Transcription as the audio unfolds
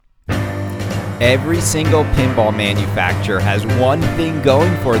Every single pinball manufacturer has one thing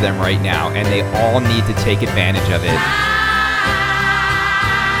going for them right now, and they all need to take advantage of it.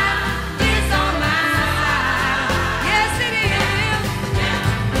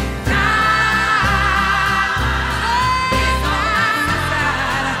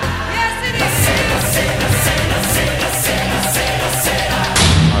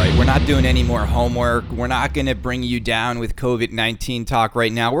 We're not doing any more homework. We're not going to bring you down with COVID-19 talk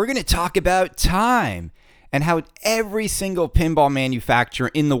right now. We're going to talk about time and how every single pinball manufacturer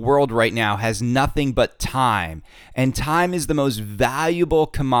in the world right now has nothing but time. And time is the most valuable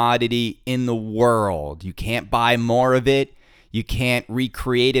commodity in the world. You can't buy more of it. You can't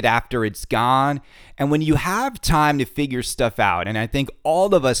recreate it after it's gone. And when you have time to figure stuff out, and I think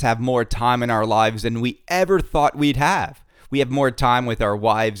all of us have more time in our lives than we ever thought we'd have. We have more time with our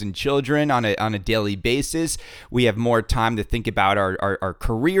wives and children on a daily basis. We have more time to think about our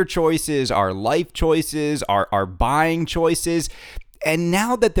career choices, our life choices, our buying choices. And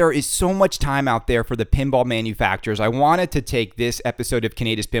now that there is so much time out there for the pinball manufacturers, I wanted to take this episode of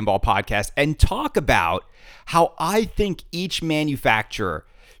Kaneda's Pinball Podcast and talk about how I think each manufacturer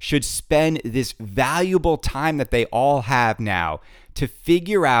should spend this valuable time that they all have now to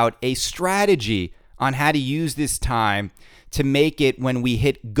figure out a strategy on how to use this time to make it, when we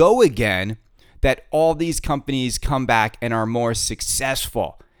hit go again, that all these companies come back and are more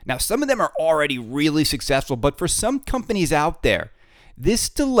successful. Now, some of them are already really successful, but for some companies out there, this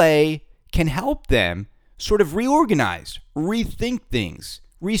delay can help them sort of reorganize, rethink things,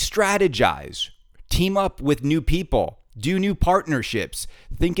 re-strategize, team up with new people, do new partnerships,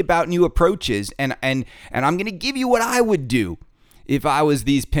 think about new approaches, and I'm going to give you what I would do if I was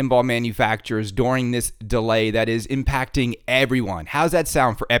these pinball manufacturers during this delay that is impacting everyone. How's that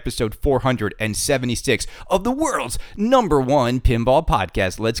sound for episode 476 of the world's #1 pinball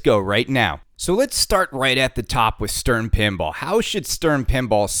podcast? Let's go right now. So let's start right at the top with Stern Pinball. How should Stern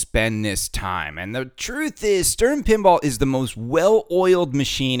Pinball spend this time? And the truth is, Stern Pinball is the most well-oiled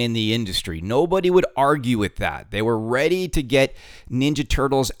machine in the industry. Nobody would argue with that. They were ready to get Ninja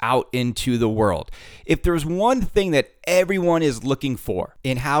Turtles out into the world. If there's one thing that everyone is looking for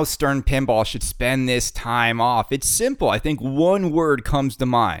in how Stern Pinball should spend this time off, it's simple. I think one word comes to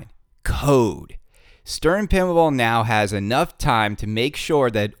mind: code. Stern Pinball now has enough time to make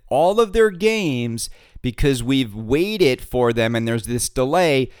sure that all of their games, because we've waited for them and there's this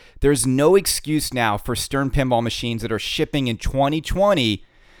delay, there's no excuse now for Stern Pinball machines that are shipping in 2020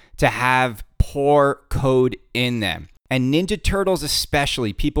 to have poor code in them. And Ninja Turtles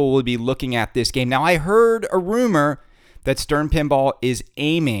especially, people will be looking at this game. Now, I heard a rumor that Stern Pinball is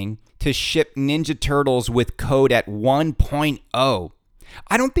aiming to ship Ninja Turtles with code at 1.0.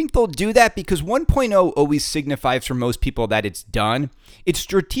 I don't think they'll do that because 1.0 always signifies for most people that it's done. It's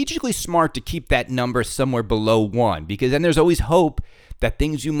strategically smart to keep that number somewhere below 1 because then there's always hope that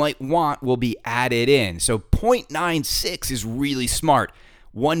things you might want will be added in. So 0.96 is really smart.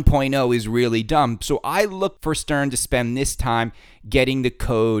 1.0 is really dumb. So I look for Stern to spend this time getting the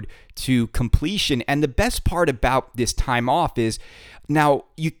code to completion. And the best part about this time off is, now,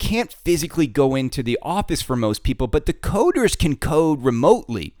 you can't physically go into the office for most people, but the coders can code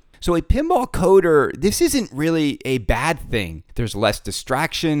remotely. So a pinball coder, this isn't really a bad thing. There's less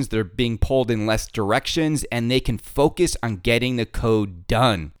distractions, they're being pulled in less directions, and they can focus on getting the code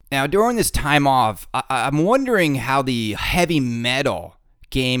done. Now, during this time off, I'm wondering how the Heavy Metal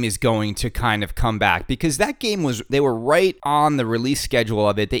game is going to kind of come back, because that game they were right on the release schedule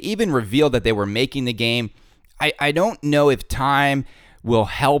of it. They even revealed that they were making the game. I don't know if time will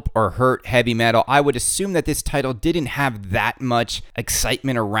help or hurt Heavy Metal. I would assume that this title didn't have that much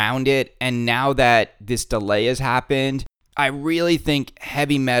excitement around it, and now that this delay has happened, I really think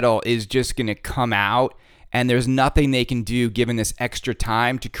Heavy Metal is just going to come out, and there's nothing they can do given this extra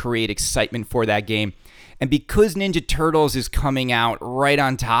time to create excitement for that game. And because Ninja Turtles is coming out right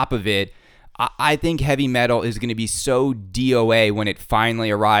on top of it, I think Heavy Metal is going to be so DOA when it finally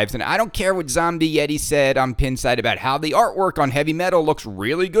arrives. And I don't care what Zombie Yeti said on Pinside about how the artwork on Heavy Metal looks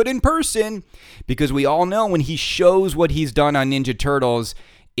really good in person, because we all know when he shows what he's done on Ninja Turtles,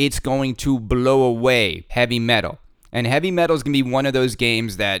 it's going to blow away Heavy Metal. And Heavy Metal is going to be one of those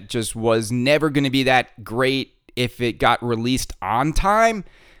games that just was never going to be that great if it got released on time.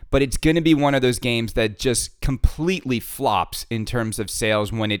 But it's going to be one of those games that just completely flops in terms of sales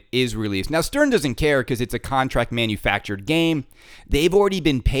when it is released. Now, Stern doesn't care because it's a contract manufactured game. They've already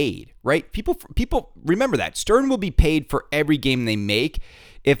been paid, right? People remember that. Stern will be paid for every game they make.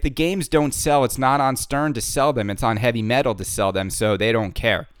 If the games don't sell, it's not on Stern to sell them. It's on Heavy Metal to sell them, so they don't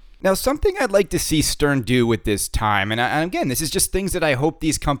care. Now, something I'd like to see Stern do with this time, and again, this is just things that I hope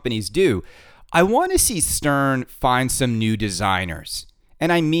these companies do. I want to see Stern find some new designers.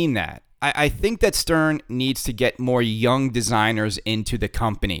 And I mean that. I think that Stern needs to get more young designers into the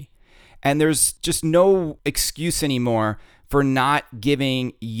company. And there's just no excuse anymore for not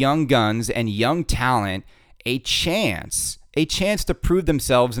giving young guns and young talent a chance to prove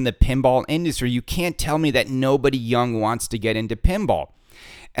themselves in the pinball industry. You can't tell me that nobody young wants to get into pinball.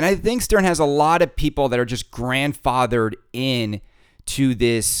 And I think Stern has a lot of people that are just grandfathered in to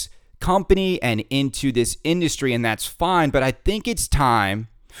this company and into this industry, and that's fine. But I think it's time,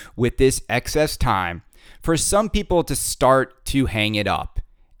 with this excess time, for some people to start to hang it up.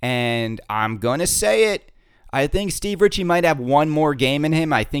 And I'm going to say it. I think Steve Ritchie might have one more game in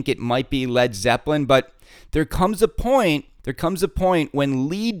him. I think it might be Led Zeppelin, but there comes a point when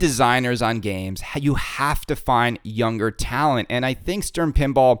lead designers on games, you have to find younger talent. And I think Stern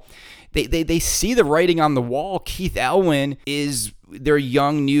Pinball, they see the writing on the wall. Keith Elwin is their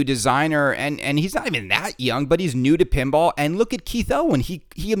young new designer, and he's not even that young, but he's new to pinball. And look at Keith Elwin. He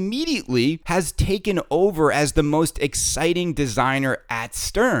immediately has taken over as the most exciting designer at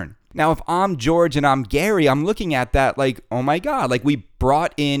Stern. Now, if I'm George and I'm Gary, I'm looking at that like, oh my God, like we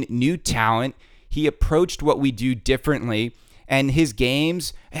brought in new talent. He approached what we do differently, and his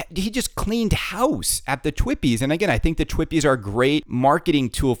games, he just cleaned house at the TWIPIes. And again, I think the TWIPIes are a great marketing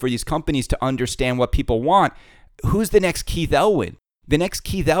tool for these companies to understand what people want. Who's the next Keith Elwin? The next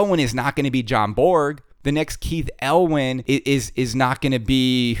Keith Elwin is not going to be John Borg. The next Keith Elwin is not going to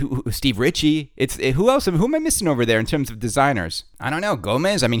be Steve Ritchie. It's who else? Who am I missing over there in terms of designers? I don't know.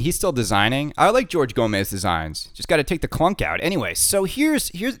 Gomez? I mean, he's still designing. I like George Gomez designs. Just got to take the clunk out. Anyway, so here's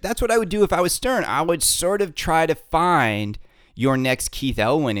that's what I would do if I was Stern. I would sort of try to find your next Keith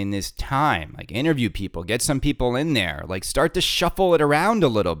Elwin in this time. Like interview people, get some people in there. Like start to shuffle it around a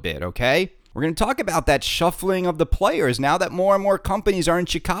little bit, okay? We're going to talk about that shuffling of the players. Now that more and more companies are in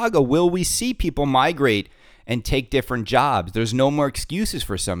Chicago, will we see people migrate and take different jobs? There's no more excuses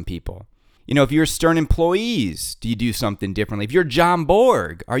for some people. You know, if you're Stern employees, do you do something differently? If you're John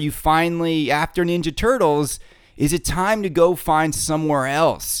Borg, are you finally, after Ninja Turtles, is it time to go find somewhere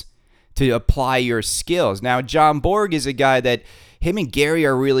else to apply your skills? Now, John Borg is a guy that him and Gary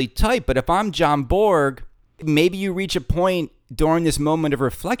are really tight, but if I'm John Borg, maybe you reach a point during this moment of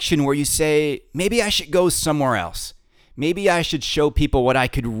reflection where you say, maybe I should go somewhere else. Maybe I should show people what I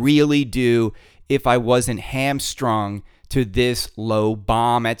could really do if I wasn't hamstrung to this low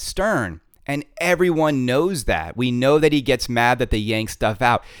bomb at Stern. And everyone knows that. We know that he gets mad that they yank stuff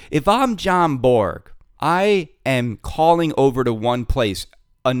out. If I'm John Borg, I am calling over to one place,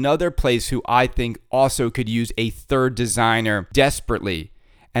 another place who I think also could use a third designer desperately,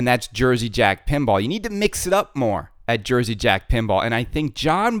 and that's Jersey Jack Pinball. You need to mix it up more at Jersey Jack Pinball. And I think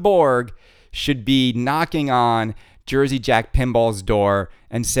John Borg should be knocking on Jersey Jack Pinball's door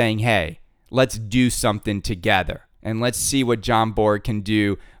and saying, hey, let's do something together. And let's see what John Borg can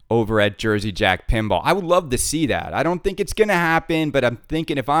do over at Jersey Jack Pinball. I would love to see that. I don't think it's going to happen, but I'm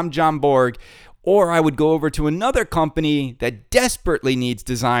thinking if I'm John Borg, or I would go over to another company that desperately needs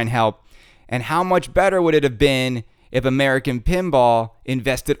design help. And how much better would it have been if American Pinball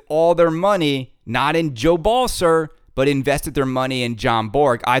invested all their money, not in Joe Balser, but invested their money in John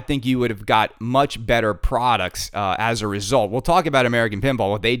Borg? I think you would have got much better products as a result. We'll talk about American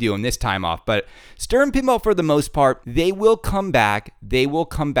Pinball, what they do in this time off. But Stern Pinball, for the most part, they will come back. They will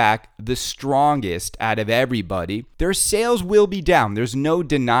come back the strongest out of everybody. Their sales will be down. There's no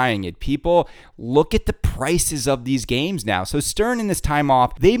denying it. People look at the prices of these games now. So Stern in this time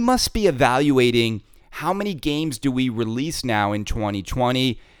off, they must be evaluating how many games do we release now in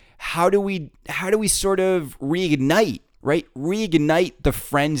 2020? How do we sort of reignite the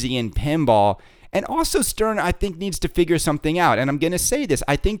frenzy in pinball? And also Stern, I think, needs to figure something out. And I'm going to say this.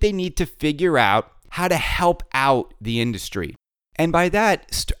 I think they need to figure out how to help out the industry. And by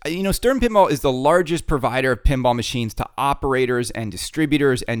that, Stern Pinball is the largest provider of pinball machines to operators and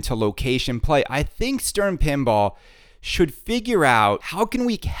distributors and to location play. I think Stern Pinball should figure out how can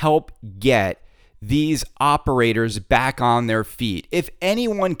we help get these operators back on their feet. If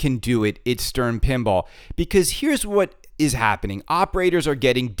anyone can do it, it's Stern Pinball. Because here's what is happening. Operators are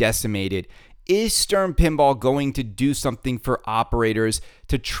getting decimated. Is Stern Pinball going to do something for operators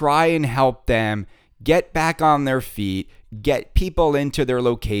to try and help them get back on their feet, get people into their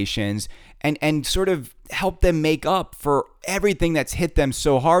locations, and sort of help them make up for everything that's hit them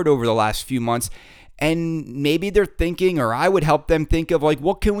so hard over the last few months? And maybe they're thinking, or I would help them think of, like,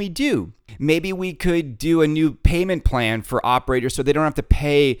 what can we do? Maybe we could do a new payment plan for operators so they don't have to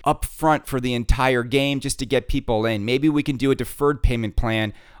pay up front for the entire game just to get people in. Maybe we can do a deferred payment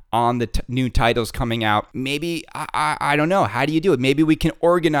plan on the new titles coming out. Maybe, I don't know, how do you do it? Maybe we can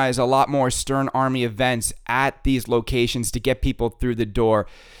organize a lot more Stern Army events at these locations to get people through the door.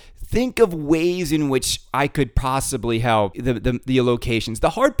 Think of ways in which I could possibly help the locations.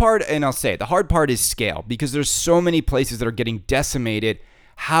 The hard part, and I'll say it, the hard part is scale, because there's so many places that are getting decimated.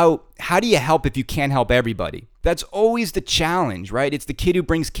 How do you help if you can't help everybody? That's always the challenge, right? It's the kid who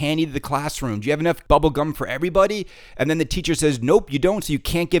brings candy to the classroom. Do you have enough bubble gum for everybody? And then the teacher says, nope, you don't, so you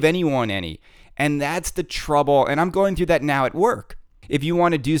can't give anyone any. And that's the trouble. And I'm going through that now at work. If you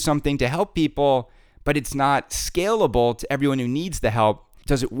want to do something to help people, but it's not scalable to everyone who needs the help,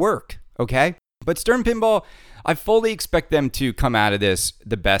 does it work? Okay? But Stern Pinball, I fully expect them to come out of this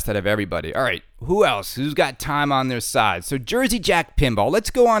the best out of everybody. All right, who else? Who's got time on their side? So Jersey Jack Pinball. Let's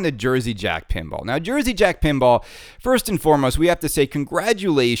go on to Jersey Jack Pinball. Now, Jersey Jack Pinball, first and foremost, we have to say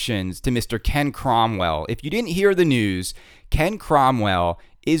congratulations to Mr. Ken Cromwell. If you didn't hear the news, Ken Cromwell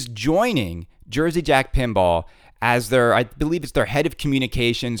is joining Jersey Jack Pinball as their, I believe it's their head of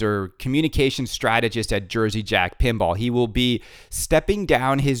communications or communication strategist at Jersey Jack Pinball. He will be stepping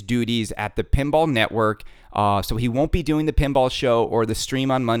down his duties at the Pinball Network. So he won't be doing the pinball show or the stream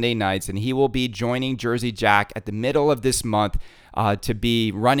on Monday nights, and he will be joining Jersey Jack at the middle of this month to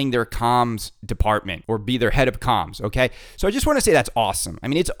be running their comms department or be their head of comms, okay? So I just want to say that's awesome. I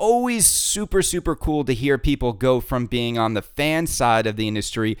mean, it's always super, super cool to hear people go from being on the fan side of the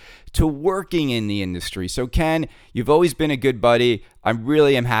industry to working in the industry. So Ken, you've always been a good buddy. I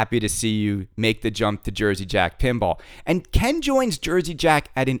really am happy to see you make the jump to Jersey Jack Pinball. And Ken joins Jersey Jack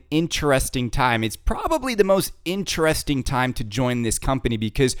at an interesting time. It's probably the most interesting time to join this company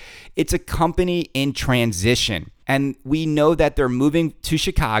because it's a company in transition. And we know that they're moving to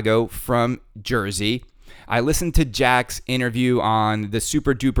Chicago from Jersey. I listened to Jack's interview on the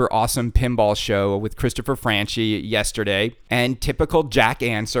Super Duper Awesome Pinball Show with Christopher Franchi yesterday. And typical Jack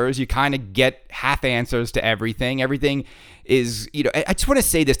answers, you kind of get half answers to everything. Everything is, I just want to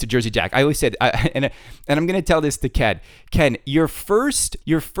say this to Jersey Jack. I always said, and I'm going to tell this to Ken. Ken, your first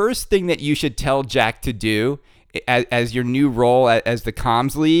thing that you should tell Jack to do as your new role as the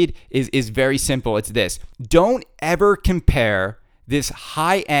comms lead is very simple. It's this: don't ever compare this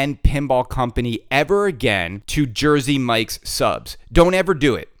high-end pinball company ever again to Jersey Mike's subs. Don't ever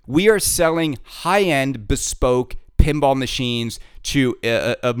do it. We are selling high-end bespoke pinball machines to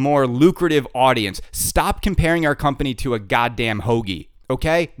a more lucrative audience. Stop comparing our company to a goddamn hoagie.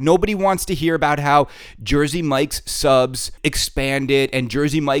 Okay? Nobody wants to hear about how Jersey Mike's subs expanded and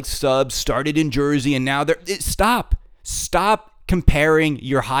Jersey Mike's subs started in Jersey and now they're... Stop comparing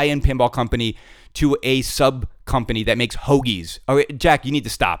your high-end pinball company to a sub company that makes hoagies. All right, Jack, you need to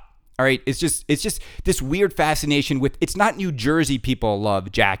stop. All right, it's just this weird fascination with, it's not New Jersey people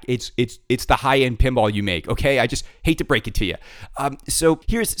love, Jack. It's the high-end pinball you make, okay? I just hate to break it to you. So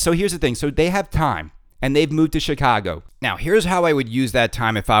here's the thing. So they have time. And they've moved to Chicago. Now, here's how I would use that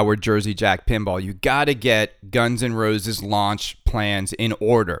time if I were Jersey Jack Pinball. You got to get Guns N' Roses launch plans in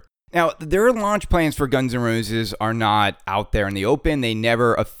order. Now, their launch plans for Guns N' Roses are not out there in the open. They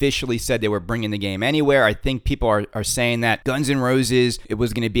never officially said they were bringing the game anywhere. I think people are saying that Guns N' Roses, it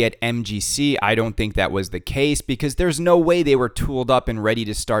was going to be at MGC. I don't think that was the case because there's no way they were tooled up and ready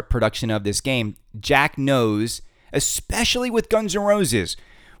to start production of this game. Jack knows, especially with Guns N' Roses,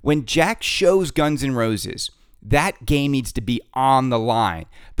 when Jack shows Guns N' Roses, that game needs to be on the line.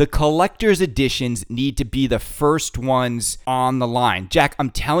 The collector's editions need to be the first ones on the line. Jack, I'm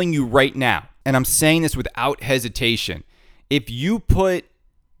telling you right now, and I'm saying this without hesitation, if you put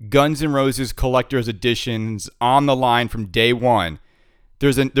Guns N' Roses collector's editions on the line from day one,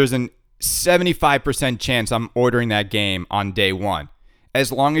 there's an 75% chance I'm ordering that game on day one,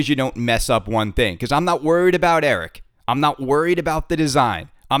 as long as you don't mess up one thing. Because I'm not worried about Eric. I'm not worried about the design.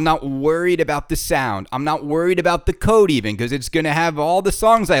 I'm not worried about the sound. I'm not worried about the code even, because it's going to have all the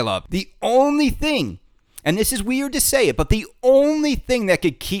songs I love. The only thing, and this is weird to say it, but the only thing that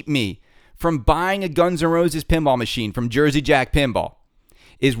could keep me from buying a Guns N' Roses pinball machine from Jersey Jack Pinball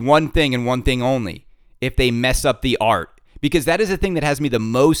is one thing and one thing only: if they mess up the art. Because that is the thing that has me the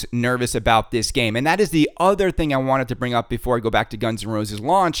most nervous about this game. And that is the other thing I wanted to bring up before I go back to Guns N' Roses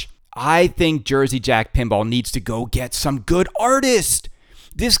launch. I think Jersey Jack Pinball needs to go get some good artists.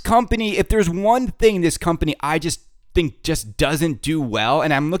 This company, if there's one thing this company I just think just doesn't do well,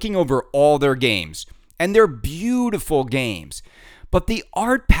 and I'm looking over all their games, and they're beautiful games, but the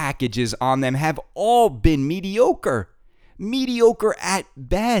art packages on them have all been mediocre at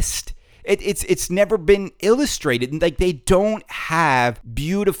best. It's never been illustrated. Like, they don't have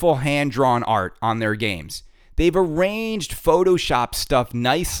beautiful hand-drawn art on their games. They've arranged Photoshop stuff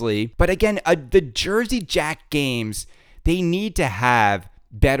nicely, but again, the Jersey Jack games, they need to have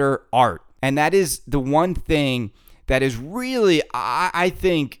better art. And that is the one thing that has really, I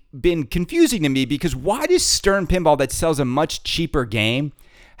think, been confusing to me, because why does Stern Pinball, that sells a much cheaper game,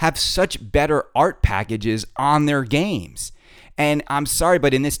 have such better art packages on their games? And I'm sorry,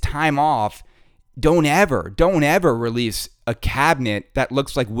 but in this time off, don't ever release a cabinet that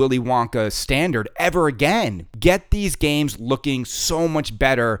looks like Willy Wonka standard ever again. Get these games looking so much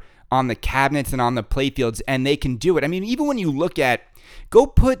better on the cabinets and on the playfields, and they can do it. I mean, even when you look at, go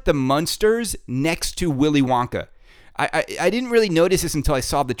put the Munsters next to Willy Wonka. I didn't really notice this until I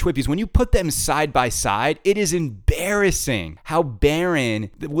saw the Twippies. When you put them side by side, it is embarrassing how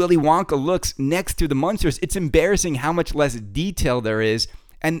barren the Willy Wonka looks next to the Munsters. It's embarrassing how much less detail there is.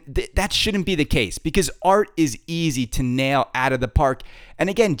 And that shouldn't be the case, because art is easy to nail out of the park. And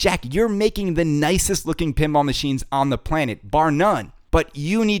again, Jack, you're making the nicest looking pinball machines on the planet, bar none. But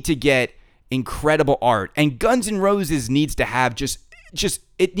you need to get incredible art. And Guns N' Roses needs to have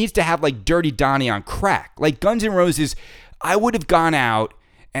it needs to have like Dirty Donnie on crack. Like Guns N' Roses, I would have gone out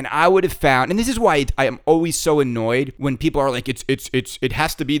and I would have found, and this is why I am always so annoyed when people are like, it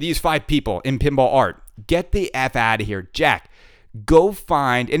has to be these 5 people in pinball art. Get the F out of here, Jack. Go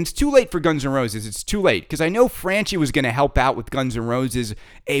find, and it's too late for Guns N' Roses. It's too late, because I know Franchi was going to help out with Guns N' Roses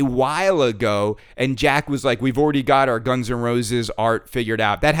a while ago, and Jack was like, we've already got our Guns N' Roses art figured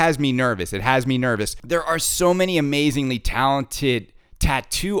out. That has me nervous. It has me nervous. There are so many amazingly talented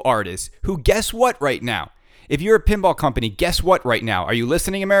tattoo artists who, guess what right now? If you're a pinball company, guess what right now? Are you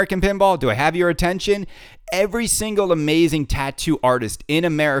listening, American Pinball? Do I have your attention? Every single amazing tattoo artist in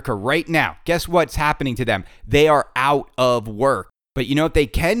America right now, guess what's happening to them? They are out of work. But you know what they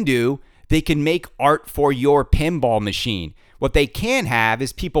can do? They can make art for your pinball machine. What they can have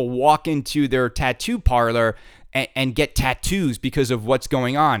is people walk into their tattoo parlor and get tattoos because of what's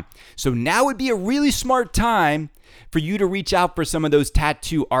going on. So now would be a really smart time for you to reach out for some of those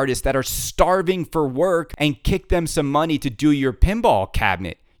tattoo artists that are starving for work and kick them some money to do your pinball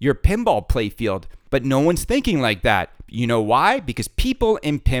cabinet, your pinball playfield. But no one's thinking like that. You know why? Because people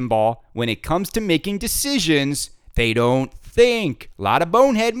in pinball, when it comes to making decisions, they don't think. A lot of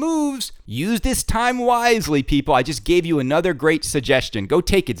bonehead moves. Use this time wisely, people. I just gave you another great suggestion. Go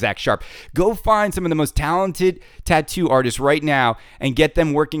take it, Zach Sharp. Go find some of the most talented tattoo artists right now and get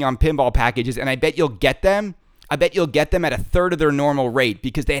them working on pinball packages. And I bet you'll get them. I bet you'll get them at 1/3 of their normal rate,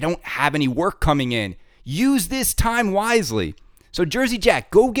 because they don't have any work coming in. Use this time wisely. So Jersey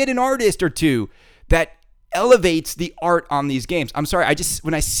Jack, go get an artist or two that elevates the art on these games. I'm sorry,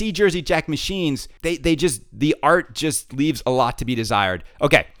 when I see Jersey Jack machines, the art just leaves a lot to be desired.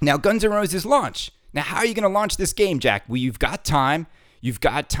 Okay, now Guns N' Roses launch. Now, how are you going to launch this game, Jack? Well, you've got time. You've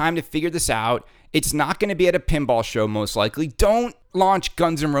got time to figure this out. It's not going to be at a pinball show, most likely. Don't launch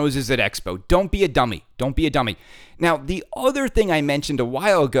Guns N' Roses at Expo. Don't be a dummy. Don't be a dummy. Now, the other thing I mentioned a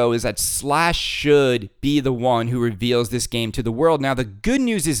while ago is that Slash should be the one who reveals this game to the world. Now, the good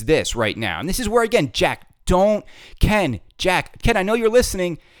news is this right now, and this is where, again, Ken, I know you're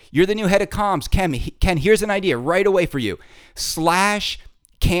listening. You're the new head of comms. Ken, here's an idea right away for you. Slash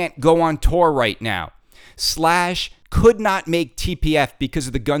can't go on tour right now. Slash could not make TPF because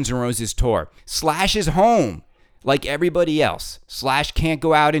of the Guns N' Roses tour. Slash is home like everybody else. Slash can't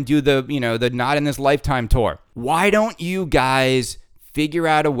go out and do the Not in This Lifetime tour. Why don't you guys figure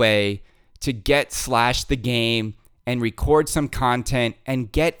out a way to get Slash the game and record some content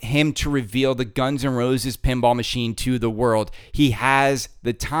and get him to reveal the Guns N' Roses pinball machine to the world? He has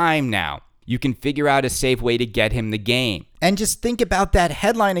the time now. You can figure out a safe way to get him the game. And just think about that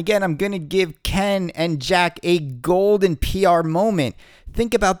headline again. I'm going to give Ken and Jack a golden PR moment.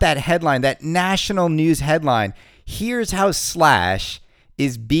 Think about that headline, that national news headline. Here's how Slash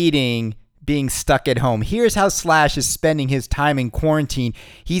is beating being stuck at home. Here's how Slash is spending his time in quarantine.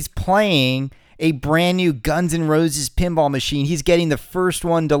 He's playing a brand new Guns N' Roses pinball machine. He's getting the first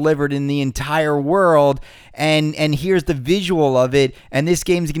one delivered in the entire world. And here's the visual of it. And this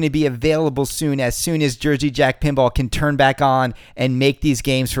game's going to be available soon as Jersey Jack Pinball can turn back on and make these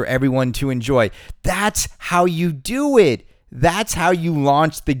games for everyone to enjoy. That's how you do it. That's how you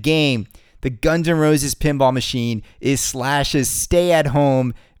launch the game. The Guns N' Roses pinball machine is Slash's stay at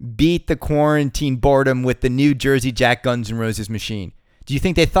home, beat the quarantine boredom with the new Jersey Jack Guns N' Roses machine. Do you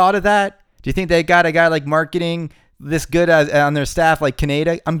think they thought of that? Do you think they got a guy like marketing this good on their staff like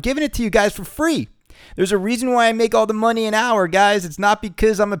Canada? I'm giving it to you guys for free. There's a reason why I make all the money an hour, guys. It's not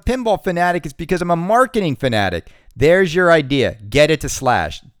because I'm a pinball fanatic. It's because I'm a marketing fanatic. There's your idea. Get it to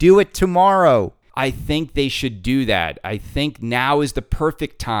Slash. Do it tomorrow. I think they should do that. I think now is the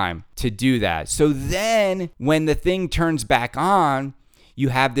perfect time to do that. So then when the thing turns back on, you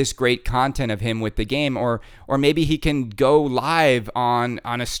have this great content of him with the game, or maybe he can go live on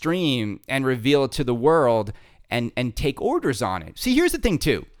a stream and reveal it to the world and take orders on it. See, here's the thing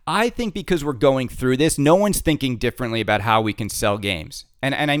too. I think because we're going through this, no one's thinking differently about how we can sell games.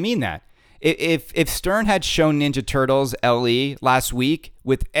 And I mean that. If Stern had shown Ninja Turtles LE last week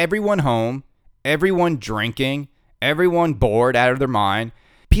with everyone home, everyone drinking, everyone bored out of their mind,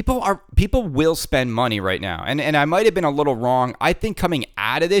 people will spend money right now. And I might have been a little wrong. I think coming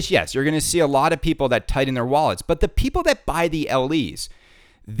out of this, yes, you're going to see a lot of people that tighten their wallets. But the people that buy the LEs,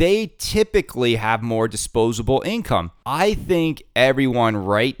 they typically have more disposable income. I think everyone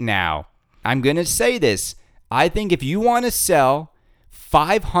right now, I'm going to say this, I think if you want to sell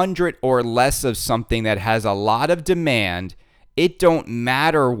 500 or less of something that has a lot of demand, it don't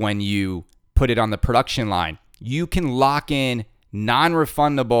matter when you put it on the production line. You can lock in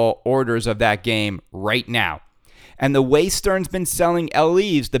non-refundable orders of that game right now. And the way Stern's been selling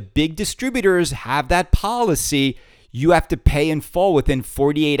LEs, the big distributors have that policy. You have to pay in full within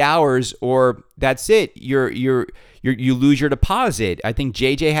 48 hours, or that's it. You lose your deposit. I think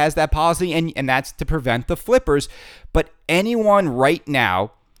JJ has that policy, and that's to prevent the flippers. But anyone right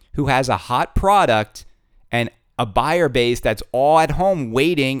now who has a hot product and a buyer base that's all at home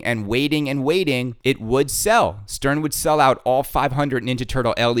waiting, it would sell. Stern would sell out all 500 Ninja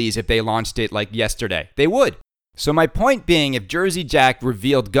Turtle LEs if they launched it like yesterday. They would. So my point being, if Jersey Jack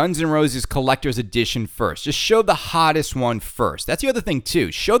revealed Guns N' Roses Collector's Edition first, just show the hottest one first. That's the other thing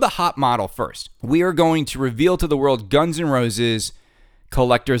too. Show the hot model first. We are going to reveal to the world Guns N' Roses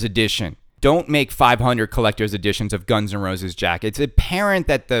Collector's Edition. Don't make 500 collector's editions of Guns N' Roses, Jack. It's apparent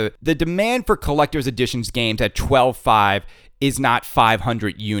that the demand for collector's editions games at 12.5 is not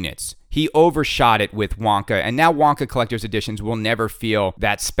 500 units. He overshot it with Wonka, and now Wonka collector's editions will never feel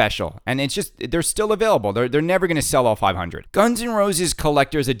that special. And it's just, they're still available. They're never going to sell all 500. Guns N' Roses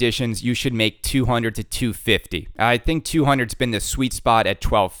collector's editions, you should make 200 to 250. I think 200's been the sweet spot at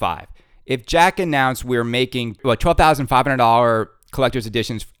 12.5. If Jack announced we're making $12,500 collector's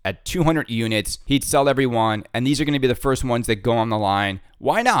editions at 200 units, he'd sell every one, and these are going to be the first ones that go on the line.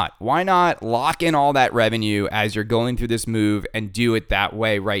 Why not? Why not lock in all that revenue as you're going through this move and do it that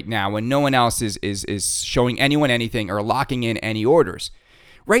way right now when no one else is showing anyone anything or locking in any orders?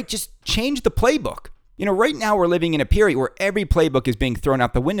 Right? Just change the playbook. You know, right now we're living in a period where every playbook is being thrown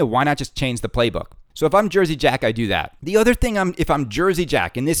out the window. Why not just change the playbook? So if I'm Jersey Jack, I do that. The other thing, if I'm Jersey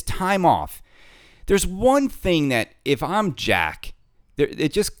Jack in this time off, there's one thing that if I'm Jack,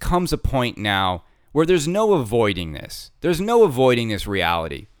 it just comes a point now where there's no avoiding this. There's no avoiding this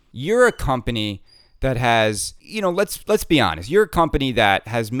reality. You're a company that has, let's be honest. You're a company that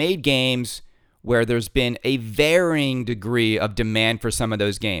has made games where there's been a varying degree of demand for some of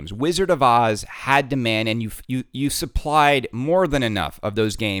those games. Wizard of Oz had demand, and you supplied more than enough of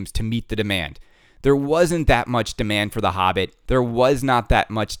those games to meet the demand. There wasn't that much demand for The Hobbit. There was not that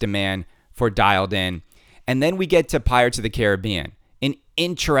much demand for Dialed In. And then we get to Pirates of the Caribbean, an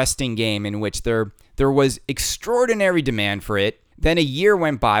interesting game in which there was extraordinary demand for it. Then a year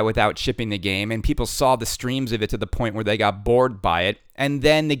went by without shipping the game, and people saw the streams of it to the point where they got bored by it. And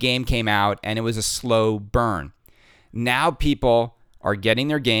then the game came out, and it was a slow burn. Now people are getting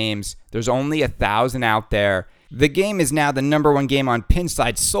their games. There's only 1,000 out there. The game is now the number one game on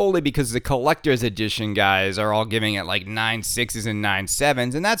Pinside solely because the collector's edition guys are all giving it like 9.6s and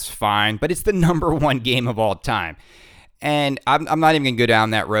 9.7s, and that's fine, but it's the number one game of all time. And I'm not even going to go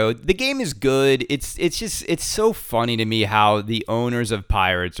down that road. The game is good. It's so funny to me how the owners of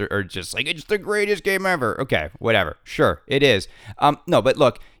Pirates are just like, it's the greatest game ever. Okay, whatever. Sure, it is. No, but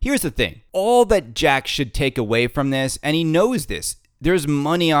look, here's the thing. All that Jack should take away from this, and he knows this, there's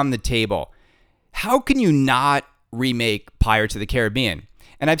money on the table. How can you not remake Pirates of the Caribbean?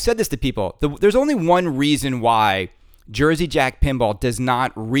 And I've said this to people. There's only one reason why Jersey Jack Pinball does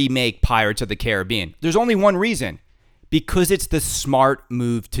not remake Pirates of the Caribbean. There's only one reason. Because it's the smart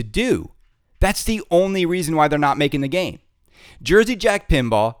move to do. That's the only reason why they're not making the game. Jersey Jack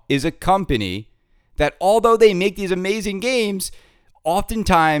Pinball is a company that, although they make these amazing games,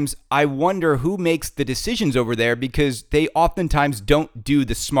 oftentimes I wonder who makes the decisions over there because they oftentimes don't do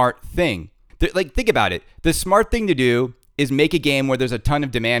the smart thing. Like, think about it. The smart thing to do is make a game where there's a ton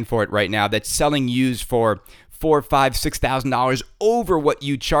of demand for it right now that's selling used for $4,000, $5,000, $6,000 over what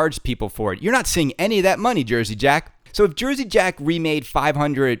you charge people for it. You're not seeing any of that money, Jersey Jack. So if Jersey Jack remade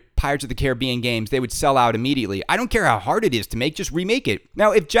 500 Pirates of the Caribbean games, they would sell out immediately. I don't care how hard it is to make, just remake it.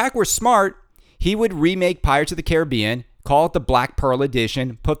 Now, if Jack were smart, he would remake Pirates of the Caribbean, call it the Black Pearl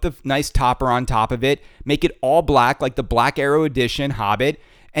Edition, put the nice topper on top of it, make it all black like the Black Arrow Edition Hobbit,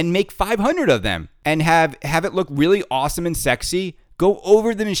 and make 500 of them and have it look really awesome and sexy. Go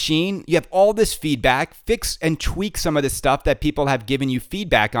over the machine. You have all this feedback. Fix and tweak some of the stuff that people have given you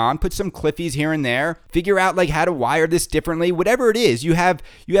feedback on. Put some cliffies here and there. Figure out like how to wire this differently. Whatever it is, you have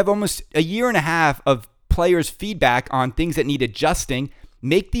almost a year and a half of players' feedback on things that need adjusting.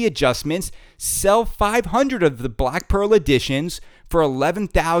 Make the adjustments. Sell 500 of the Black Pearl editions for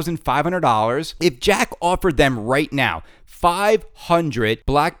 $11,500. If Jack offered them right now, 500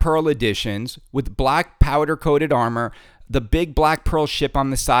 Black Pearl editions with black powder coated armor, the big Black Pearl ship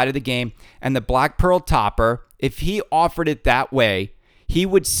on the side of the game, and the Black Pearl topper, if he offered it that way, he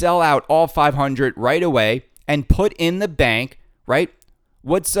would sell out all 500 right away and put in the bank, right?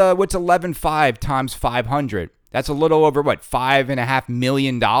 What's 11.5 times 500? That's a little over what, $5.5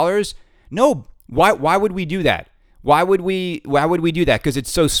 million? No, why would we do that? Why would we do that? Because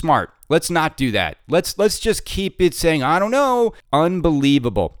it's so smart. Let's not do that. Let's just keep it saying, I don't know.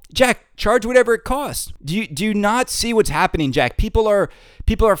 Unbelievable. Jack, charge whatever it costs. Do you not see what's happening, Jack? People are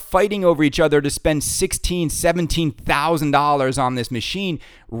fighting over each other to spend $16,000, $17,000 on this machine.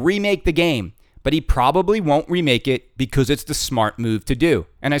 Remake the game. But he probably won't remake it because it's the smart move to do.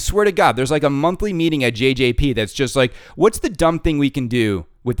 And I swear to God, there's like a monthly meeting at JJP that's just like, what's the dumb thing we can do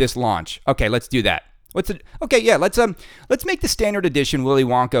with this launch? Okay, let's do that. Let's make the standard edition Willy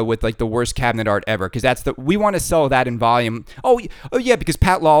Wonka with like the worst cabinet art ever, because we want to sell that in volume. Oh yeah, because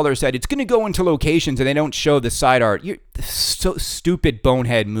Pat Lawler said it's going to go into locations and they don't show the side art. You're so stupid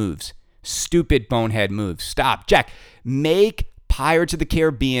bonehead moves. Stop, Jack. Make Pirates of the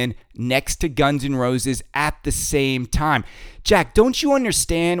Caribbean next to Guns N' Roses at the same time. Jack, don't you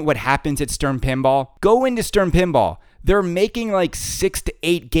understand what happens at Stern Pinball? Go into Stern Pinball. They're making like 6 to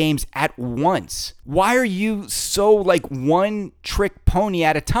 8 games at once. Why are you so like one trick pony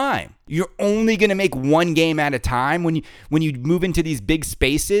at a time? You're only going to make one game at a time when you move into these big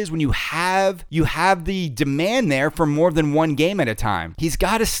spaces, when you have the demand there for more than one game at a time. He's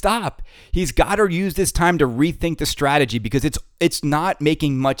got to stop. He's got to use this time to rethink the strategy because it's not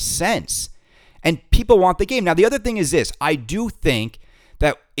making much sense. And people want the game. Now, the other thing is this. I do think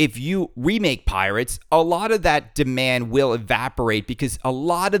that if you remake Pirates, a lot of that demand will evaporate because a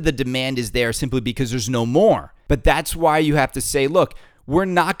lot of the demand is there simply because there's no more. But that's why you have to say, look, we're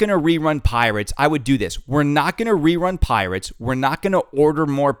not going to rerun Pirates. I would do this. We're not going to rerun Pirates. We're not going to order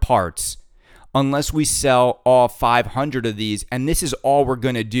more parts unless we sell all 500 of these. And this is all we're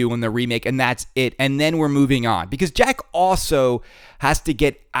going to do in the remake. And that's it. And then we're moving on. Because Jack also has to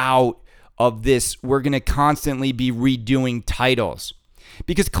get out of this. We're going to constantly be redoing titles.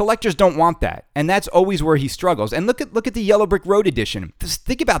 Because collectors don't want that. And that's always where he struggles. And look at the Yellow Brick Road edition. Just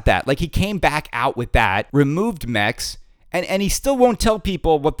think about that. Like he came back out with that, removed mechs, and he still won't tell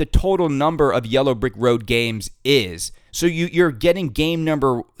people what the total number of Yellow Brick Road games is. So you're getting game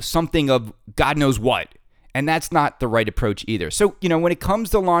number something of God knows what. And that's not the right approach either. So, when it comes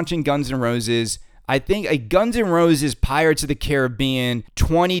to launching Guns N' Roses, I think a Guns N' Roses Pirates of the Caribbean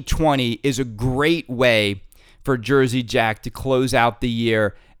 2020 is a great way for Jersey Jack to close out the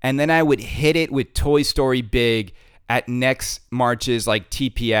year. And then I would hit it with Toy Story Big at next March's like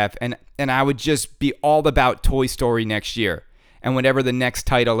TPF. And I would just be all about Toy Story next year and whatever the next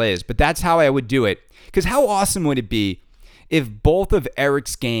title is. But that's how I would do it. Because how awesome would it be if both of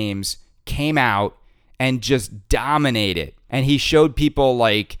Eric's games came out and just dominated? And he showed people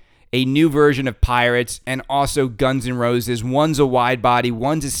like a new version of Pirates and also Guns N' Roses. One's a wide body,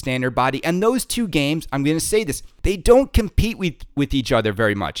 one's a standard body. And those two games, I'm going to say this, they don't compete with each other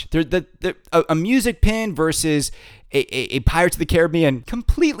very much. They're a music pin versus a Pirates of the Caribbean,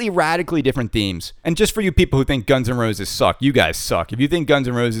 completely radically different themes. And just for you people who think Guns N' Roses suck, you guys suck. If you think Guns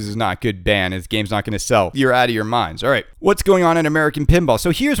N' Roses is not good band, this game's not going to sell, you're out of your minds. All right, what's going on in American Pinball? So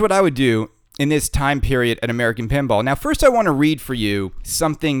here's what I would do in this time period at American Pinball. Now, first I want to read for you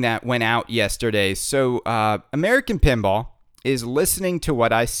something that went out yesterday. So American Pinball is listening to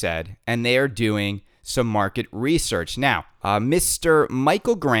what I said, and they are doing some market research. Now, Mr.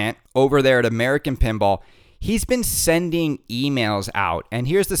 Michael Grant over there at American Pinball, he's been sending emails out, and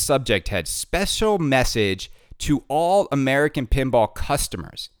here's the subject head: special message to all American Pinball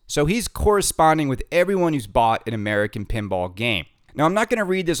customers. So he's corresponding with everyone who's bought an American Pinball game. Now, I'm not going to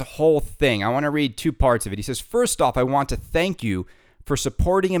read this whole thing. I want to read two parts of it. He says, first off, I want to thank you for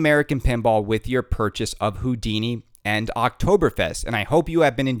supporting American Pinball with your purchase of Houdini and Oktoberfest, and I hope you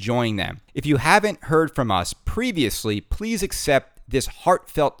have been enjoying them. If you haven't heard from us previously, please accept this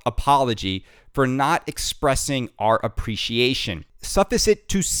heartfelt apology for not expressing our appreciation. Suffice it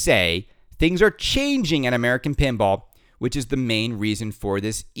to say, things are changing at American Pinball. which is the main reason for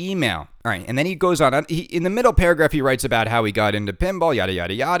this email. All right, and then he goes on. In the middle paragraph, he writes about how he got into pinball, yada,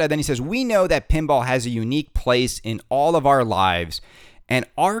 yada, yada. Then he says, we know that pinball has a unique place in all of our lives, and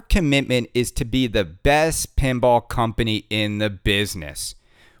our commitment is to be the best pinball company in the business.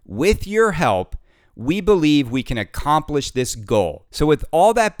 With your help, we believe we can accomplish this goal. So with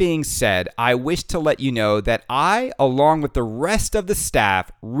all that being said, I wish to let you know that I, along with the rest of the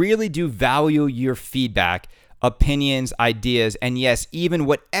staff, really do value your feedback, opinions, ideas, and yes, even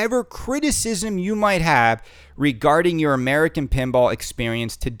whatever criticism you might have regarding your American pinball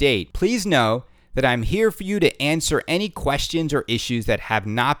experience to date. Please know that I'm here for you to answer any questions or issues that have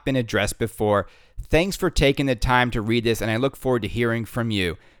not been addressed before. Thanks for taking the time to read this, and I look forward to hearing from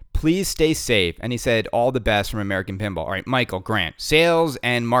you. Please stay safe. And he said, all the best from American Pinball. All right, Michael Grant, sales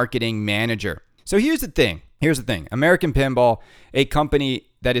and marketing manager. So here's the thing. American Pinball, a company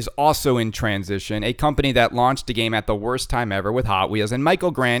that is also in transition, a company that launched the game at the worst time ever with Hot Wheels. And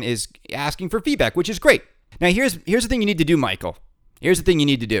Michael Grant is asking for feedback, which is great. Now, here's the thing you need to do, Michael. Here's the thing you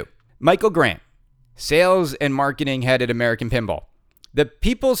need to do. Michael Grant, sales and marketing head at American Pinball. The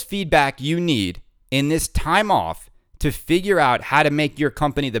people's feedback you need in this time off to figure out how to make your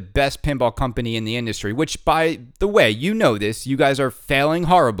company the best pinball company in the industry, which, by the way, you know this, you guys are failing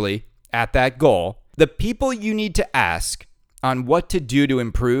horribly at that goal. The people you need to ask on what to do to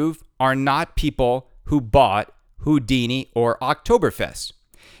improve are not people who bought Houdini or Oktoberfest,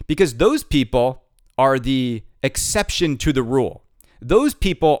 because those people are the exception to the rule. Those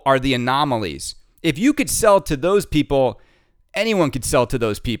people are the anomalies. If you could sell to those people, anyone could sell to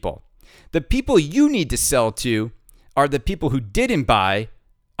those people. The people you need to sell to are the people who didn't buy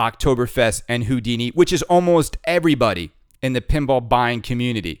Oktoberfest and Houdini, which is almost everybody in the pinball buying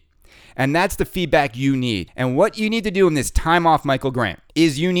community. And that's the feedback you need. And what you need to do in this time off, Michael Grant,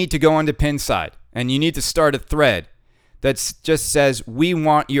 is you need to go onto Pinside and you need to start a thread that just says, we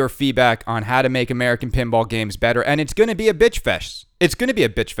want your feedback on how to make American pinball games better. And it's going to be a bitch fest. It's going to be a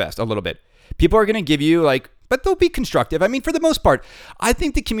bitch fest a little bit. People are going to give you but they'll be constructive. I mean, for the most part, I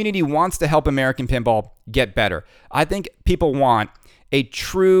think the community wants to help American pinball get better. I think people want a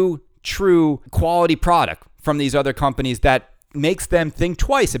true quality product from these other companies that makes them think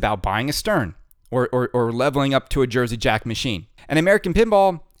twice about buying a Stern or leveling up to a Jersey Jack machine. And American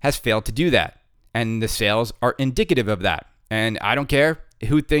Pinball has failed to do that. And the sales are indicative of that. And I don't care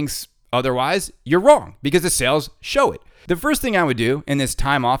who thinks otherwise, you're wrong, because the sales show it. The first thing I would do in this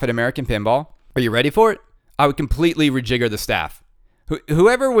time off at American Pinball, are you ready for it? I would completely rejigger the staff.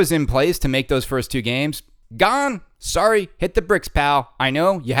 Whoever was in place to make those first two games, gone. Sorry, hit the bricks, pal. I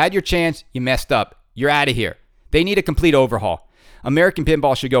know, you had your chance, you messed up. You're out of here. They need a complete overhaul. American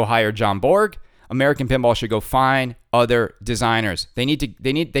Pinball should go hire John Borg. American Pinball should go find other designers. They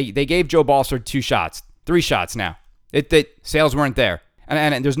gave Joe Balser 2 shots, 3 shots now. The sales weren't there.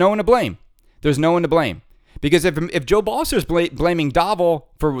 And there's no one to blame. There's no one to blame. Because if Joe Balser's blaming Dovel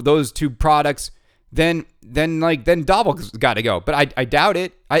for those 2 products, then Dovel's got to go. But I doubt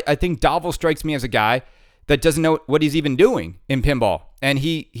it. I think Dovel strikes me as a guy that doesn't know what he's even doing in pinball. And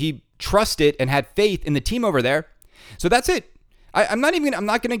he trusted and had faith in the team over there. So that's it. I'm not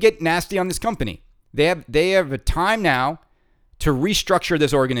going to get nasty on this company. They have a time now to restructure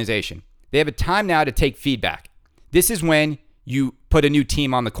this organization. They have a time now to take feedback. This is when you put a new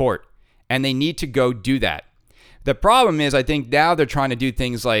team on the court, and they need to go do that. The problem is, I think now they're trying to do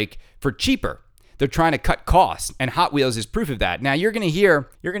things like for cheaper. They're trying to cut costs, and Hot Wheels is proof of that. Now you're going to hear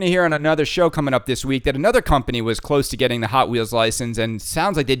on another show coming up this week that another company was close to getting the Hot Wheels license, and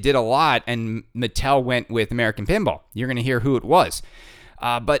sounds like they did a lot, and Mattel went with American Pinball. You're going to hear who it was.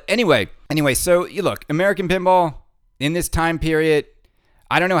 But anyway, so you look, American Pinball in this time period,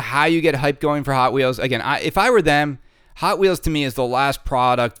 I don't know how you get hype going for Hot Wheels. Again, if I were them, Hot Wheels to me is the last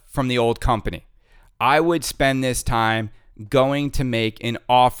product from the old company. I would spend this time going to make an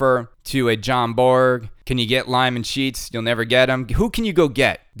offer to a John Borg. Can you get Lyman Sheets? You'll never get them. Who can you go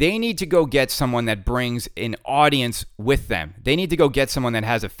get? They need to go get someone that brings an audience with them. They need to go get someone that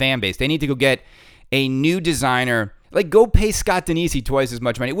has a fan base. They need to go get a new designer. Like, go pay Scott Denisi twice as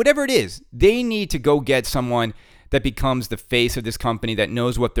much money. Whatever it is, they need to go get someone that becomes the face of this company, that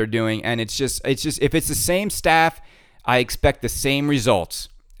knows what they're doing. And it's just if it's the same staff, I expect the same results.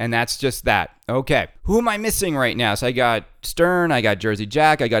 And that's just that. Okay, who am I missing right now? So I got Stern, I got Jersey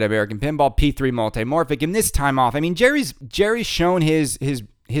Jack, I got American Pinball, P3 Multimorphic. In this time off, I mean, Jerry's shown his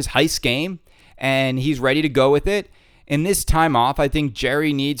heist game, and he's ready to go with it. In this time off, I think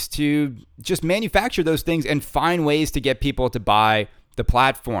Jerry needs to just manufacture those things and find ways to get people to buy the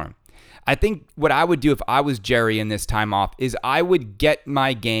platform. I think what I would do if I was Jerry in this time off is I would get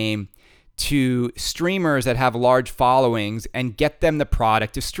my game to streamers that have large followings and get them the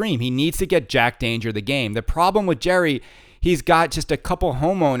product to stream. He needs to get Jack Danger the game. The problem with Jerry, he's got just a couple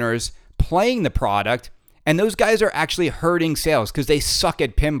homeowners playing the product, and those guys are actually hurting sales because they suck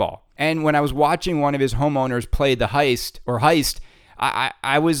at pinball. And when I was watching one of his homeowners play the Heist,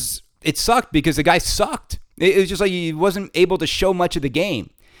 it sucked because the guy sucked. It was just like he wasn't able to show much of the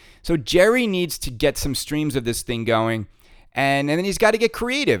game. So Jerry needs to get some streams of this thing going. And then he's got to get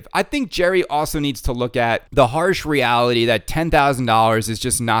creative. I think Jerry also needs to look at the harsh reality that $10,000 is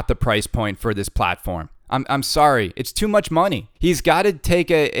just not the price point for this platform. I'm sorry, it's too much money. He's got to take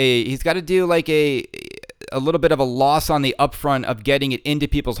he's got to do like a little bit of a loss on the upfront of getting it into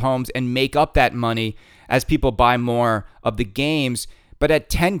people's homes and make up that money as people buy more of the games. But at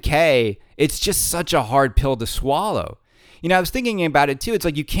 $10K, it's just such a hard pill to swallow. You know, I was thinking about it too. It's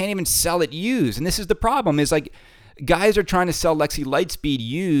like you can't even sell it used, and this is the problem. Is like guys are trying to sell Lexi Lightspeed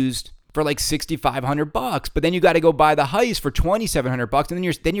used for like $6,500, but then you got to go buy the Heist for $2,700,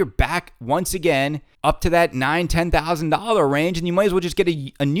 and then you're back once again up to that $9,000-$10,000 range, and you might as well just get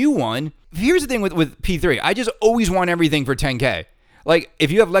a new one. Here's the thing with P3, I just always want everything for $10K. Like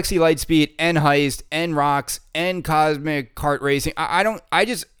if you have Lexi Lightspeed and Heist and Rocks and Cosmic Kart Racing, I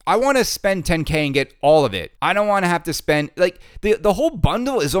want to spend $10K and get all of it. I don't want to have to spend, like, the whole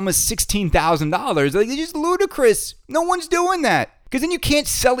bundle is almost $16,000. Like, it's just ludicrous. No one's doing that. Because then you can't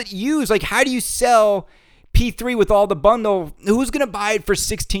sell it used. Like, how do you sell P3 with all the bundle? Who's going to buy it for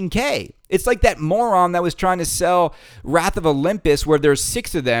 $16K? It's like that moron that was trying to sell Wrath of Olympus where there's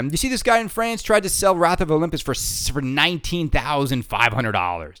 6 of them. You see this guy in France tried to sell Wrath of Olympus for $19,500.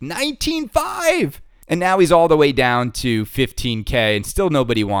 $19,500! And now he's all the way down to $15K and still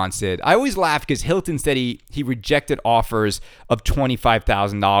nobody wants it. I always laugh because Hilton said he rejected offers of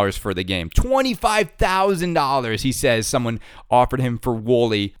 $25,000 for the game. $25,000, he says someone offered him for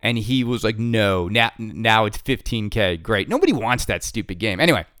Wooly, and he was like, no, now it's $15K. Great. Nobody wants that stupid game.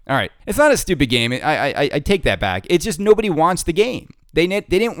 Anyway, all right. It's not a stupid game. I take that back. It's just nobody wants the game. They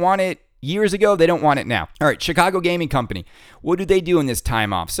didn't want it years ago. They don't want it now. All right, Chicago Gaming Company. What do they do in this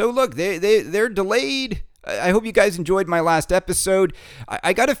time off? So look, they're delayed. I hope you guys enjoyed my last episode.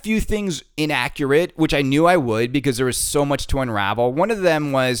 I got a few things inaccurate, which I knew I would because there was so much to unravel. One of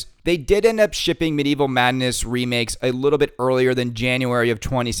them was they did end up shipping Medieval Madness remakes a little bit earlier than January of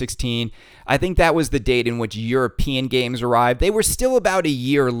 2016. I think that was the date in which European games arrived. They were still about a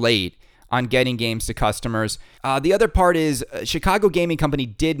year late on getting games to customers. The other part is Chicago Gaming Company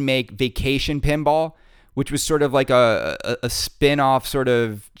did make Vacation Pinball, which was sort of like a spin-off sort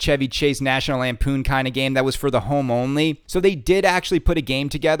of Chevy Chase National Lampoon kind of game that was for the home only. So they did actually put a game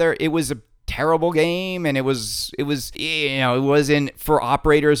together. It was a terrible game, and it wasn't for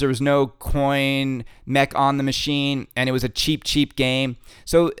operators. There was no coin mech on the machine, and it was a cheap game.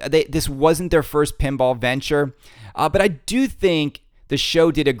 So this wasn't their first pinball venture. But I do think the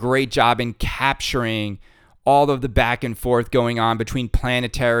show did a great job in capturing all of the back and forth going on between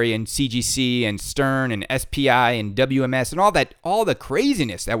Planetary and CGC and Stern and SPI and WMS and all the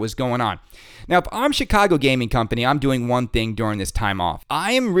craziness that was going on. Now, if I'm Chicago Gaming Company, I'm doing one thing during this time off.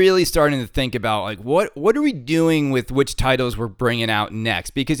 I am really starting to think about, like, what are we doing with which titles we're bringing out next?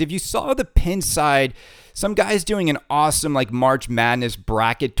 Because if you saw the pin side, some guy's doing an awesome, like, March Madness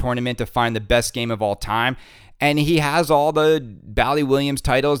bracket tournament to find the best game of all time. And he has all the Bally Williams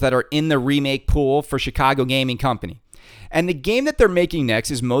titles that are in the remake pool for Chicago Gaming Company. And the game that they're making next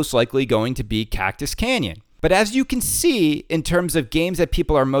is most likely going to be Cactus Canyon. But as you can see, in terms of games that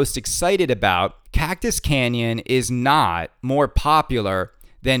people are most excited about, Cactus Canyon is not more popular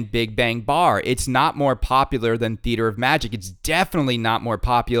than Big Bang Bar. It's not more popular than Theater of Magic. It's definitely not more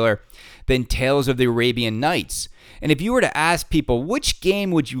popular than Tales of the Arabian Nights. And if you were to ask people, which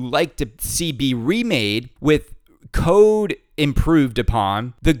game would you like to see be remade with code improved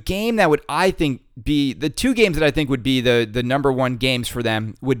upon, the game that would, I think, be the two games that I think would be the number one games for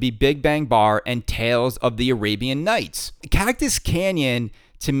them would be Big Bang Bar and Tales of the Arabian Nights. Cactus Canyon,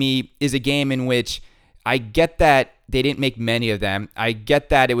 to me, is a game in which I get that they didn't make many of them. I get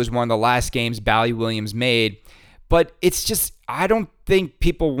that it was one of the last games Bally Williams made. But it's just, I don't think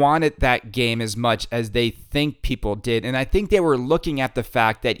people wanted that game as much as they think people did. And I think they were looking at the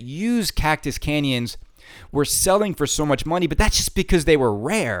fact that used Cactus Canyons were selling for so much money, but that's just because they were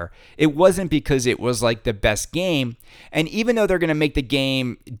rare. It wasn't because it was like the best game. And even though they're going to make the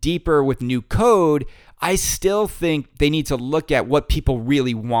game deeper with new code, I still think they need to look at what people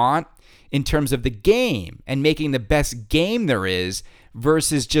really want in terms of the game and making the best game there is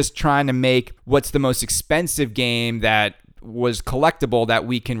versus just trying to make what's the most expensive game that was collectible that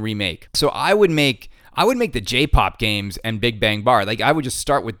we can remake. So I would make I would make the J-pop games and Big Bang Bar. Like, I would just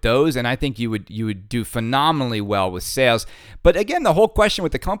start with those, and I think you would do phenomenally well with sales. But again, the whole question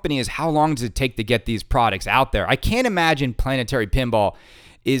with the company is how long does it take to get these products out there? I can't imagine Planetary Pinball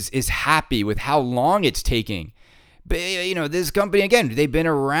is happy with how long it's taking. But, this company, again, they've been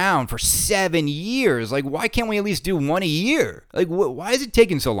around for 7 years. Like, why can't we at least do one a year? Like, why is it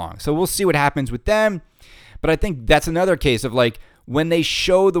taking so long? So we'll see what happens with them. But I think that's another case of, like, when they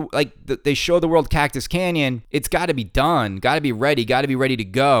show they show the world Cactus Canyon, it's got to be done, got to be ready to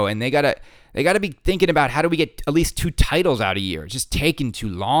go, and they got to be thinking about how do we get at least 2 titles out a year. It's just taking too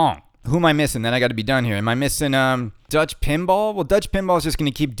long. Who am I missing? Then I got to be done here. Am I missing Dutch Pinball? Well, Dutch Pinball is just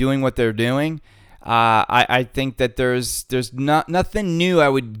going to keep doing what they're doing. I think that there's nothing new I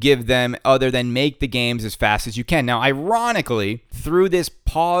would give them other than make the games as fast as you can. Now, ironically, through this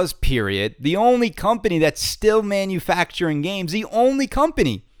pause period, the only company that's still manufacturing games, the only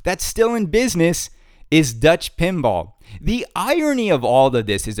company that's still in business is Dutch Pinball. The irony of all of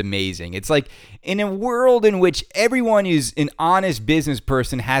this is amazing. It's like in a world in which everyone who's an honest business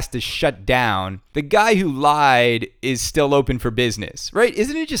person has to shut down, the guy who lied is still open for business, right?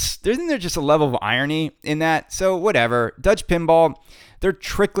 Isn't there just a level of irony in that? So whatever. Dutch Pinball, they're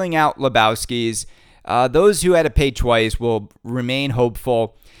trickling out Lebowski's. Those who had to pay twice will remain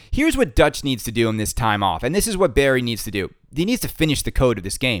hopeful. Here's what Dutch needs to do in this time off, and this is what Barry needs to do. He needs to finish the code of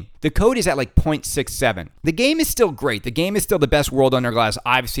this game. The code is at like 0.67. The game is still great. The game is still the best World Under Glass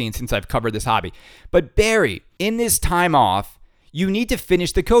I've seen since I've covered this hobby. But Barry, in this time off, you need to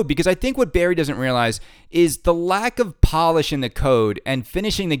finish the code, because I think what Barry doesn't realize is the lack of polish in the code and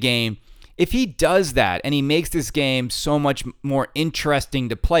finishing the game. If he does that and he makes this game so much more interesting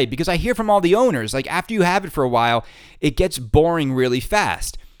to play, because I hear from all the owners, like after you have it for a while, it gets boring really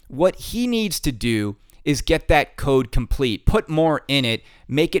fast. What he needs to do is get that code complete, put more in it,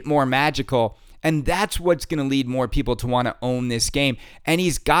 make it more magical, and that's what's going to lead more people to want to own this game. And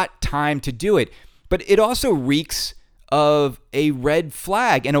he's got time to do it. But it also reeks of a red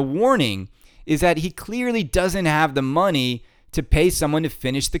flag, and a warning is that he clearly doesn't have the money to pay someone to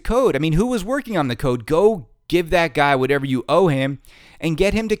finish the code. I mean, who was working on the code? Go give that guy whatever you owe him and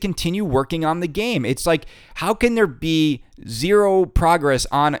get him to continue working on the game. It's like, how can there be zero progress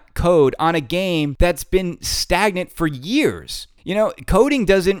on code on a game that's been stagnant for years? Coding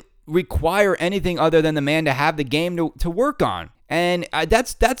doesn't require anything other than the man to have the game to work on. And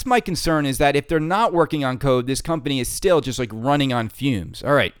that's my concern, is that if they're not working on code, this company is still just like running on fumes.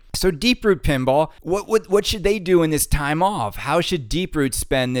 All right. So Deeproot Pinball, what should they do in this time off? How should Deeproot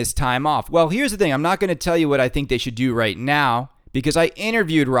spend this time off? Well, here's the thing. I'm not going to tell you what I think they should do right now, because I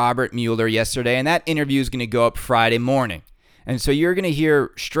interviewed Robert Mueller yesterday, and that interview is going to go up Friday morning. And so you're going to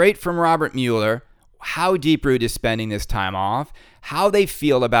hear straight from Robert Mueller how Deeproot is spending this time off, how they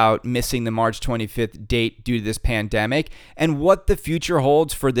feel about missing the March 25th date due to this pandemic, and what the future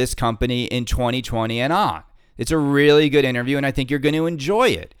holds for this company in 2020 and on. It's a really good interview, and I think you're going to enjoy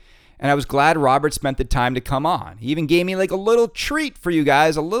it. And I was glad Robert spent the time to come on. He even gave me like a little treat for you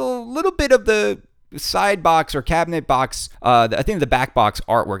guys, a little bit of the side box or cabinet box, I think the back box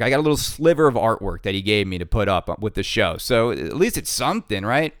artwork. I got a little sliver of artwork that he gave me to put up with the show. So at least it's something,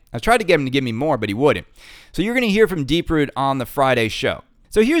 right? I tried to get him to give me more, but he wouldn't. So you're going to hear from Deeproot on the Friday show.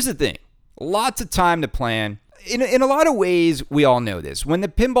 So here's the thing. Lots of time to plan. In a lot of ways, we all know this. When the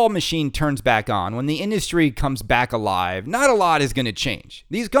pinball machine turns back on, when the industry comes back alive, not a lot is going to change.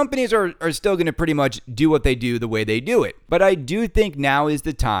 These companies are still going to pretty much do what they do the way they do it. But I do think now is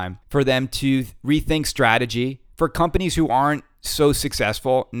the time for them to rethink strategy. For companies who aren't so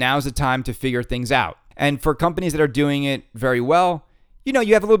successful, now's the time to figure things out. And for companies that are doing it very well,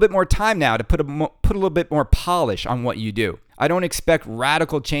 you have a little bit more time now to put a little bit more polish on what you do. I don't expect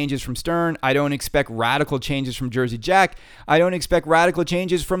radical changes from Stern. I don't expect radical changes from Jersey Jack. I don't expect radical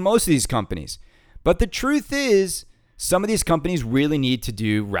changes from most of these companies. But the truth is, some of these companies really need to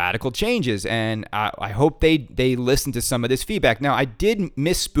do radical changes, and I hope they listen to some of this feedback. Now, I did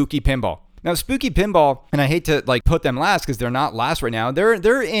miss Spooky Pinball. Now, Spooky Pinball, and I hate to put them last because they're not last right now.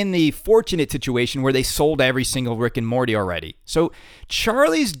 They're in the fortunate situation where they sold every single Rick and Morty already. So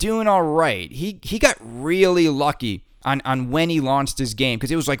Charlie's doing all right. He got really lucky on when he launched his game, because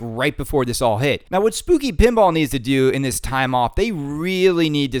it was right before this all hit. Now, what Spooky Pinball needs to do in this time off, they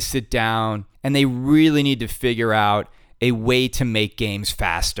really need to sit down and they really need to figure out a way to make games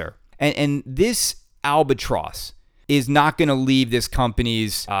faster. And this albatross is not going to leave this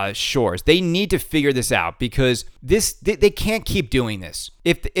company's shores. They need to figure this out, because they can't keep doing this.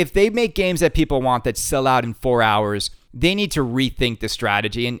 If they make games that people want that sell out in 4 hours, they need to rethink the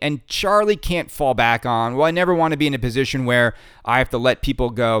strategy. And Charlie can't fall back on, well, I never want to be in a position where I have to let people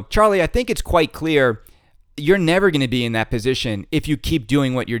go. Charlie, I think it's quite clear you're never going to be in that position if you keep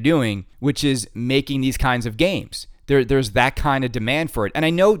doing what you're doing, which is making these kinds of games. There's that kind of demand for it. And I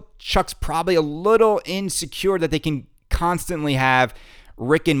know Chuck's probably a little insecure that they can constantly have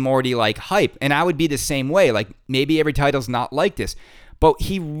Rick and Morty like hype. And I would be the same way. Like, maybe every title's not like this. But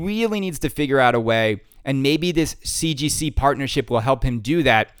he really needs to figure out a way, and maybe this CGC partnership will help him do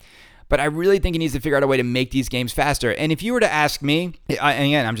that. But I really think he needs to figure out a way to make these games faster. And if you were to ask me,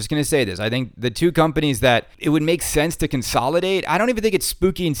 again, I'm just going to say this. I think the two companies that it would make sense to consolidate, I don't even think it's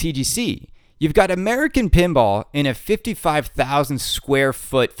Spooky and CGC. You've got American Pinball in a 55,000 square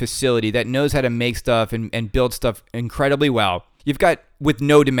foot facility that knows how to make stuff and build stuff incredibly well. You've got with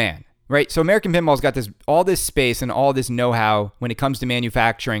no demand, right? So American Pinball's got all this space and all this know-how when it comes to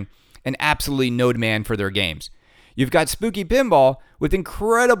manufacturing and absolutely no demand for their games. You've got Spooky Pinball with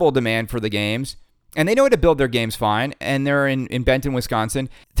incredible demand for the games, and they know how to build their games fine, and they're in Benton, Wisconsin.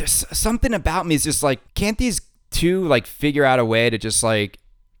 There's something about me is just like, can't these two like figure out a way to just like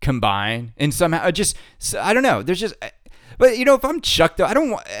combine and somehow I don't know. There's just, but you know, if I'm Chuck though, I don't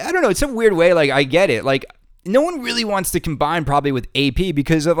know. It's some weird way. Like, I get it. Like, no one really wants to combine probably with AP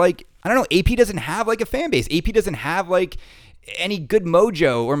because of like, I don't know. AP doesn't have like a fan base. AP doesn't have like any good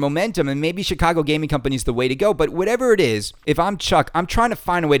mojo or momentum, and maybe Chicago Gaming Company is the way to go. But whatever it is, if I'm Chuck, I'm trying to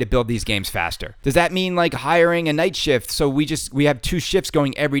find a way to build these games faster. Does that mean like hiring a night shift so we have 2 shifts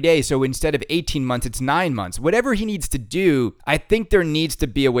going every day, so instead of 18 months it's 9 months? Whatever he needs to do, I think there needs to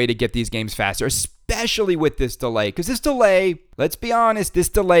be a way to get these games faster, especially with this delay. Because this delay, let's be honest, this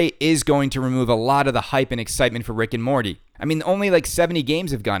delay is going to remove a lot of the hype and excitement for Rick and Morty. I mean, only like 70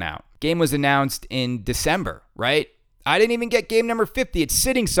 games have gone out. Game was announced in December, right? I didn't even get game number 50. It's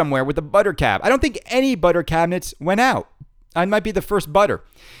sitting somewhere with a butter cab. I don't think any butter cabinets went out. I might be the first butter.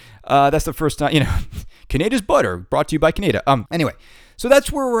 That's the first time, Kaneda's butter, brought to you by Kaneda. Anyway, so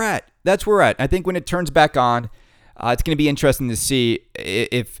that's where we're at. I think when it turns back on, it's going to be interesting to see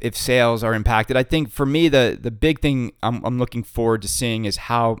if sales are impacted. I think for me, the big thing I'm looking forward to seeing is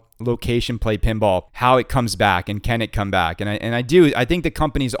how location play pinball, how it comes back, and can it come back? And I think the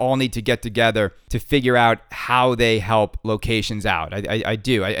companies all need to get together to figure out how they help locations out. I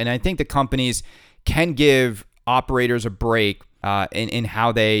do. And I think the companies can give operators a break in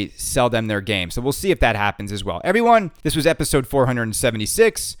how they sell them their games. So we'll see if that happens as well. Everyone, this was episode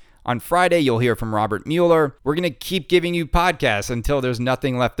 476. On Friday, you'll hear from Robert Mueller. We're going to keep giving you podcasts until there's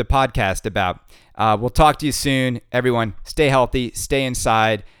nothing left to podcast about. We'll talk to you soon. Everyone, stay healthy, stay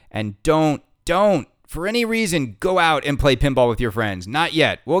inside, and don't, for any reason, go out and play pinball with your friends. Not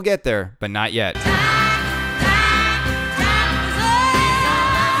yet. We'll get there, but not yet.